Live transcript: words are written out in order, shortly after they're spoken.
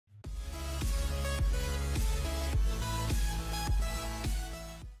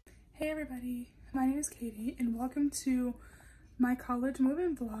Hey everybody, my name is Katie and welcome to my college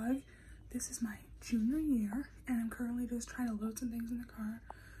move-in vlog. This is my junior year and I'm currently just trying to load some things in the car.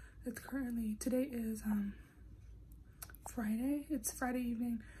 Today is Friday. It's Friday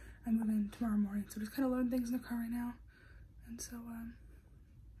evening. I'm moving tomorrow morning, so just kind of loading things in the car right now. And so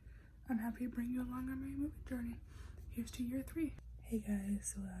I'm happy to bring you along on my movie journey. Here's to year 3. Hey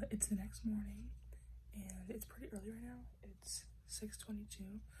guys, so it's the next morning and it's pretty early right now. It's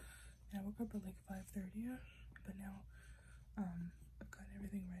 6:22 and I woke up at like 5:30, but now I've got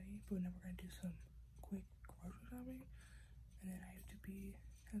everything ready. But now we're gonna do some quick grocery shopping and then I have to be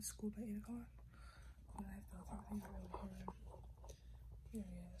at school by 8 o'clock. And I have to throw things around here. Here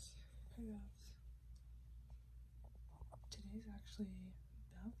he is. Hey guys. Today's actually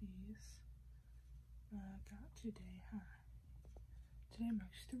Belly's today, huh? Today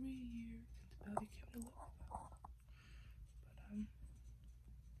marks 3 years since Belly came to live. But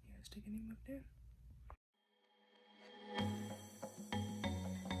yeah, it's taking him moved in.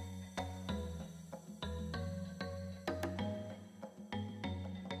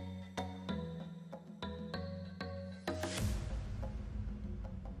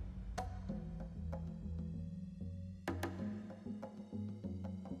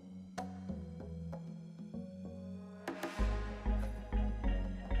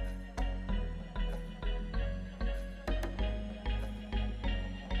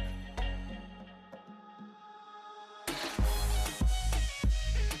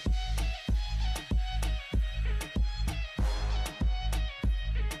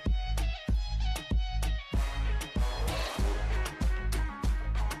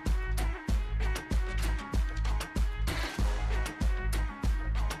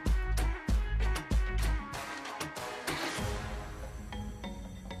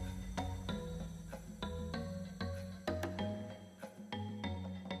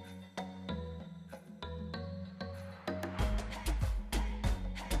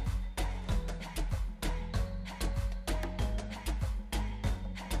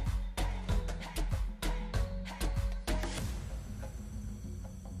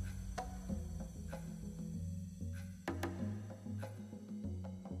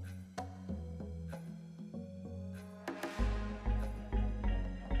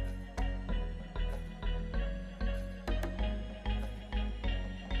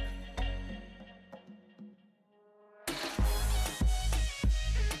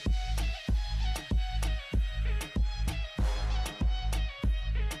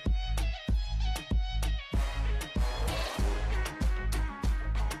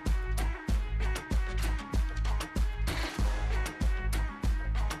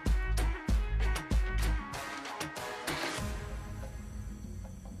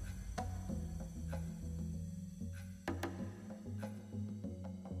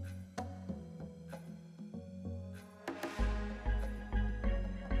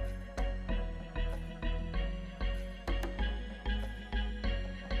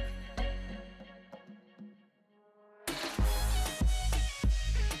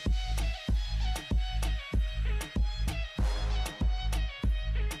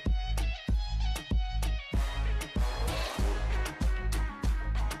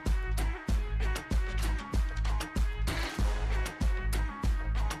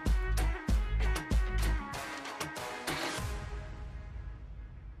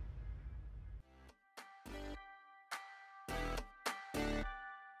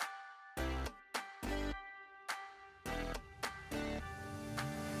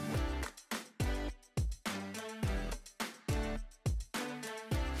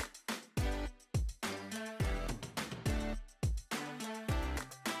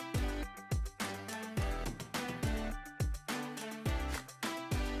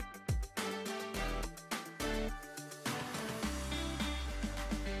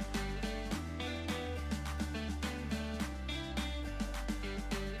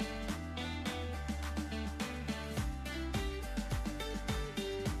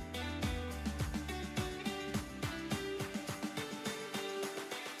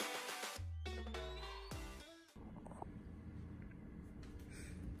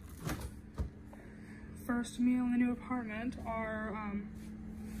 First meal in the new apartment are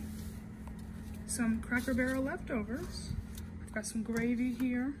some Cracker Barrel leftovers. I've got some gravy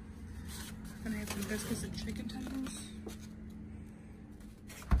here, and I have some biscuits and chicken tenders.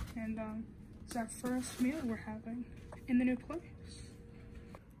 And it's our first meal we're having in the new place.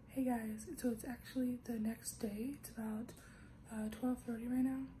 Hey guys, so it's actually the next day. It's about 12:30 right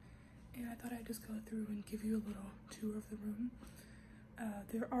now, and I thought I'd just go through and give you a little tour of the room.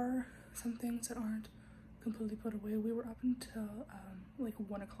 There are some things that aren't completely put away. We were up until like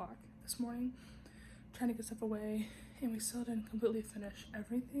 1 o'clock this morning trying to get stuff away, and we still didn't completely finish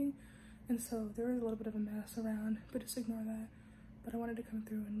everything, and so there was a little bit of a mess around, but just ignore that. But I wanted to come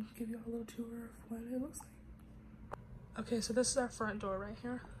through and give you a little tour of what it looks like. Okay, so this is our front door right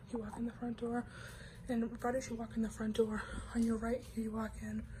here. You walk in the front door, and right as you walk in the front door, on your right here you walk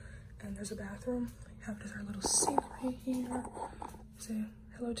in, and there's a bathroom. You have just our little sink right here. Say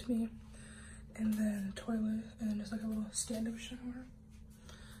hello to me. And then a toilet, and then there's like a little stand-up shower.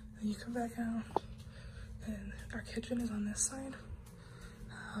 And you come back out, and our kitchen is on this side.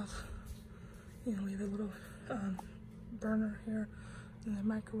 You know, we have a little burner here, and the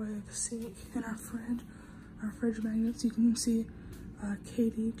microwave, the sink, and our fridge magnets. You can see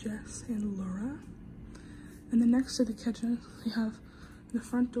Katie, Jess, and Laura. And then next to the kitchen, we have the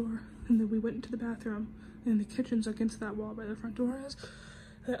front door, and then we went into the bathroom, and the kitchen's against that wall where the front door is.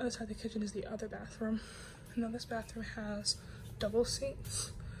 And the other side of the kitchen is the other bathroom. And now this bathroom has double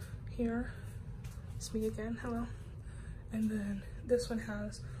sinks here. It's me again, hello. And then this one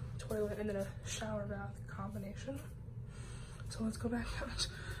has a toilet and then a shower bath combination. So let's go back out.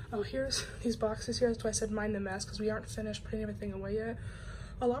 Oh, here's these boxes here. That's why I said mind the mess, because we aren't finished putting everything away yet.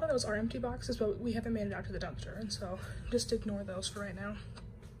 A lot of those are empty boxes, but we haven't made it out to the dumpster, and so just ignore those for right now.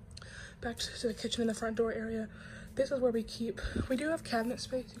 Back to the kitchen and the front door area. This is where we do have cabinet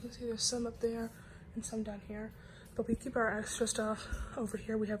space. You can see there's some up there and some down here, but we keep our extra stuff over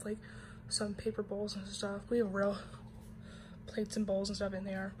here. We have like some paper bowls and stuff. We have real plates and bowls and stuff in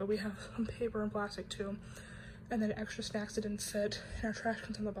there, but we have some paper and plastic too. And then extra snacks that didn't fit, and our trash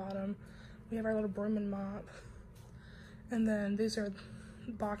cans on the bottom. We have our little broom and mop. And then these are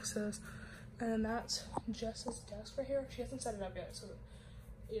boxes, and that's Jess's desk right here. She hasn't set it up yet, so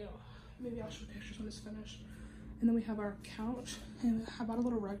you know, maybe I'll show pictures when it's finished. And then we have our couch, and I bought a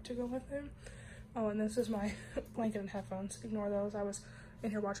little rug to go with it. Oh, and this is my blanket and headphones. Ignore those. I was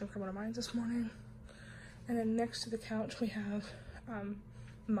in here watching Criminal Minds this morning. And then next to the couch we have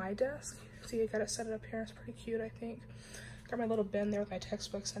my desk. See, I gotta set it up here. It's pretty cute, I think. Got my little bin there with my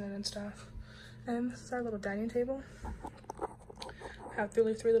textbooks in it and stuff. And this is our little dining table. Have three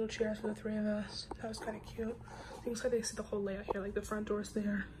little chairs for the three of us. That was kind of cute. Things like they see the whole layout here, like the front door's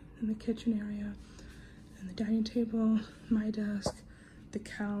there, and the kitchen area, and the dining table, my desk, the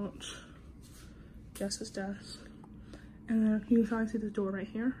couch, Jess's desk, and then you can probably see the door right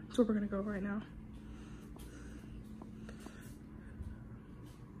here. That's where we're gonna go right now.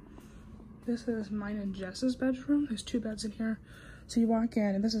 This is mine and Jess's bedroom. There's two beds in here. So you walk in,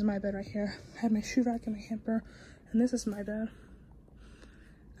 and this is my bed right here. I have my shoe rack and my hamper, and this is my bed.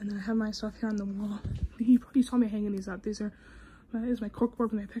 And then I have my stuff here on the wall. You saw me hanging these up. These are my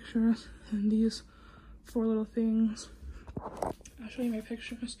corkboard with my pictures, and these four little things. I'll show you my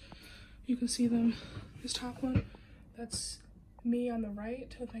pictures. You can see them. This top one, that's me on the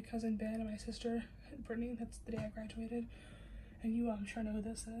right with my cousin Ben and my sister Brittany. That's the day I graduated. And you, I'm sure know who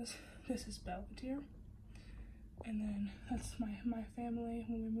this is. This is Belvedere. And then that's my family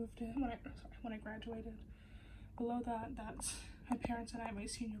when we moved in, when I graduated. Below that, that's my parents and I at my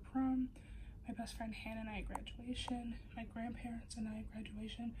senior prom, my best friend Hannah and I at graduation, my grandparents and I at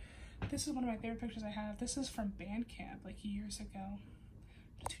graduation. This is one of my favorite pictures I have. This is from band camp, like years ago.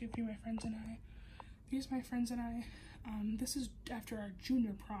 Two of my friends and I. These are my friends and I. This is after our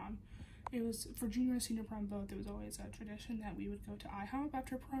junior prom. It was for junior and senior prom both. It was always a tradition that we would go to IHOP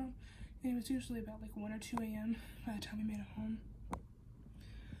after prom. And it was usually about like 1 or 2 a.m. by the time we made it home.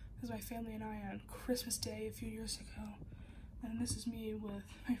 This is my family and I on Christmas Day a few years ago. And this is me with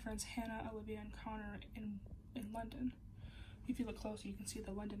my friends Hannah, Olivia, and Connor in London. If you look closer, you can see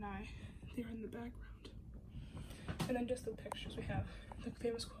the London Eye there in the background. And then just the pictures we have. The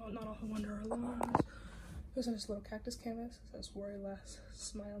famous quote, "Not all who wander are lost." There's this little cactus canvas. It says, "Worry less,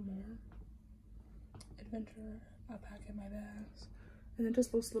 smile more." Adventure, I'll pack in my bags. And then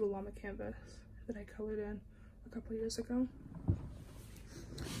just this little llama canvas that I colored in a couple years ago.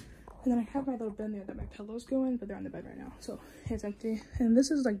 And then I have my little bin there that my pillows go in, but they're on the bed right now, so it's empty. And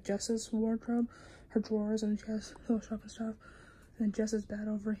this is like Jess's wardrobe, her drawers, and she has Photoshop and stuff. And then Jess's bed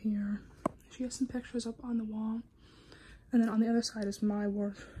over here. She has some pictures up on the wall. And then on the other side is my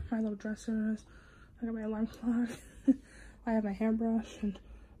little dressers. I got my alarm clock. I have my hairbrush and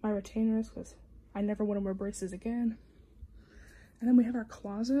my retainers because I never want to wear braces again. And then we have our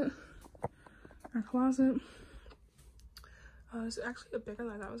closet. Our closet is actually a bigger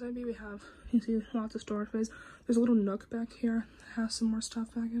than I thought it was gonna be. We have, you can see lots of storage space. There's a little nook back here that has some more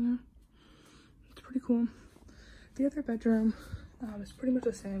stuff back in it. It's pretty cool. The other bedroom is pretty much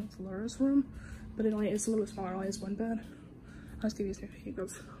the same as Laura's room, but it's a little bit smaller. It only has one bed. I'll just give you a sneak peek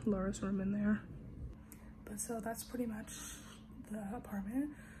of Laura's room in there. But so that's pretty much the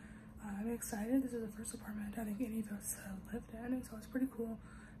apartment. I'm excited. This is the first apartment I think any of us lived in, and so it's pretty cool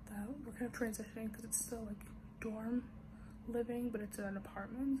that we're kind of transitioning because it's still like dorm living, but it's an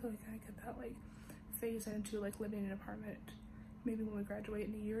apartment, so we kind of get that like phase into like living in an apartment maybe when we graduate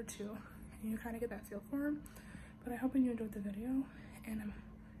in a year or two, and you kind of get that feel for them. But I hope you enjoyed the video, and I'm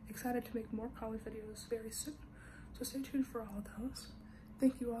excited to make more college videos very soon, so stay tuned for all of those.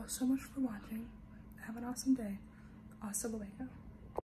 Thank you all so much for watching. Have an awesome day. Hasta luego.